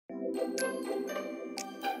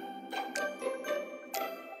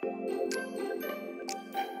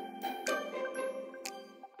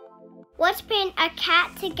Let's paint a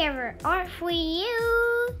cat together. Artfully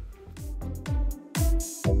You.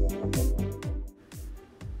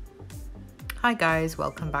 Hi guys,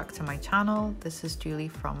 welcome back to my channel. This is Julie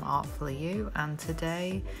from Artfully You, and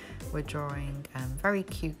today we're drawing a very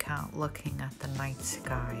cute cat looking at the night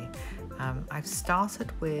sky. I've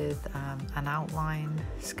started with an outline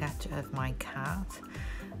sketch of my cat,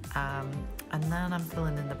 and then I'm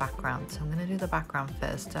filling in the background. So I'm going to do the background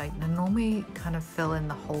first. I normally kind of fill in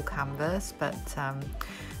the whole canvas, but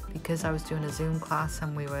because I was doing a Zoom class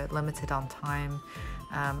and we were limited on time,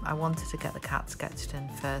 I wanted to get the cat sketched in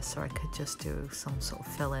first so I could just do some sort of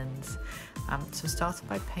fill-ins. So I started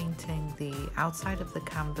by painting the outside of the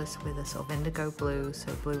canvas with a sort of indigo blue,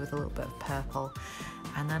 so blue with a little bit of purple,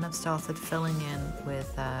 and then I've started filling in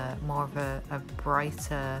with more of a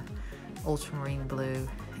brighter ultramarine blue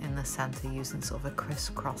in the center using sort of a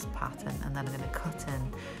crisscross pattern, and then I'm going to cut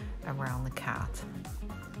in around the cat.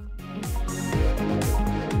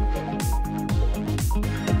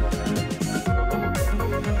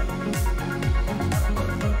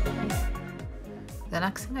 The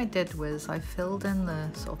next thing I did was I filled in the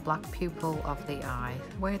sort of black pupil of the eye.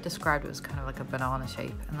 The way I described it was kind of like a banana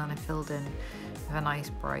shape, and then I filled in with a nice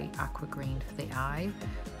bright aqua green for the eye,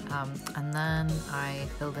 and then I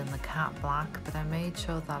filled in the cat black, but I made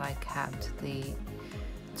sure that I kept the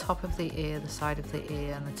top of the ear, the side of the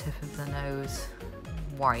ear and the tip of the nose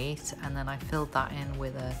white, and then I filled that in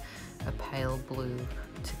with a pale blue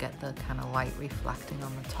to get the kind of light reflecting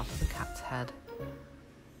on the top of the cat's head.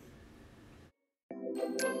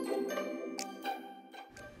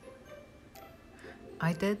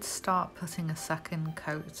 I did start putting a second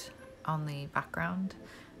coat on the background.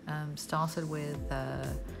 Started with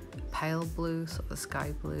pale blue, sort of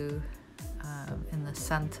sky blue, in the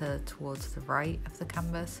center towards the right of the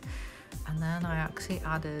canvas, and then I actually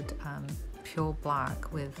added pure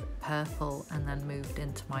black with purple, and then moved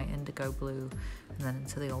into my indigo blue and then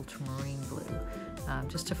into the ultramarine blue,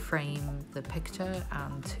 just to frame the picture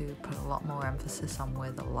and to put a lot more emphasis on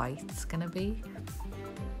where the light's gonna be.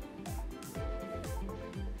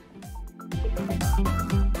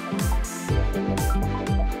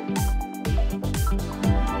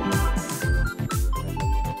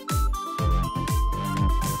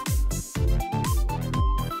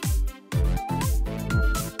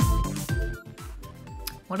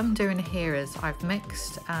 What I'm doing here is I've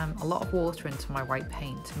mixed a lot of water into my white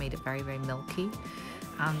paint, made it very, very milky,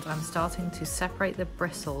 and I'm starting to separate the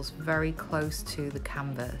bristles very close to the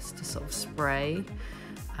canvas to sort of spray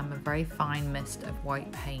a very fine mist of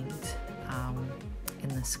white paint in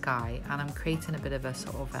the sky, and I'm creating a bit of a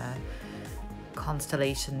sort of a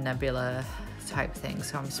constellation nebula type thing.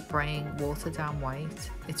 So I'm spraying watered down white.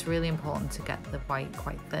 It's really important to get the white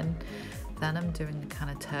quite thin. Then I'm doing the kind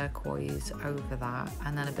of turquoise over that,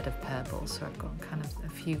 and then a bit of purple, so I've got kind of a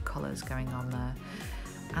few colours going on there.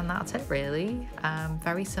 And that's it really.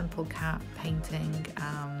 Very simple cat painting.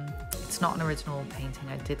 It's not an original painting.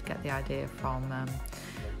 I did get the idea from a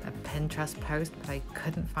Pinterest post, but I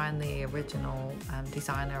couldn't find the original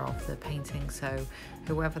designer of the painting, so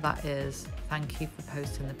whoever that is, thank you for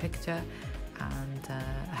posting the picture, and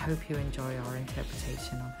I hope you enjoy our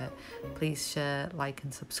interpretation of it. Please share, like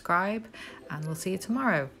and subscribe, and we'll see you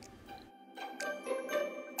tomorrow.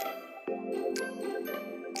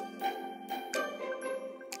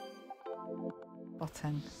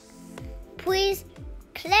 Button. Please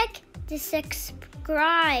click the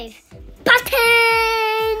subscribe button.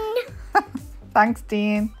 Thanks,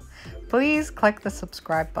 Dean. Please click the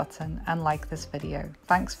subscribe button and like this video.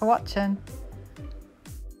 Thanks for watching.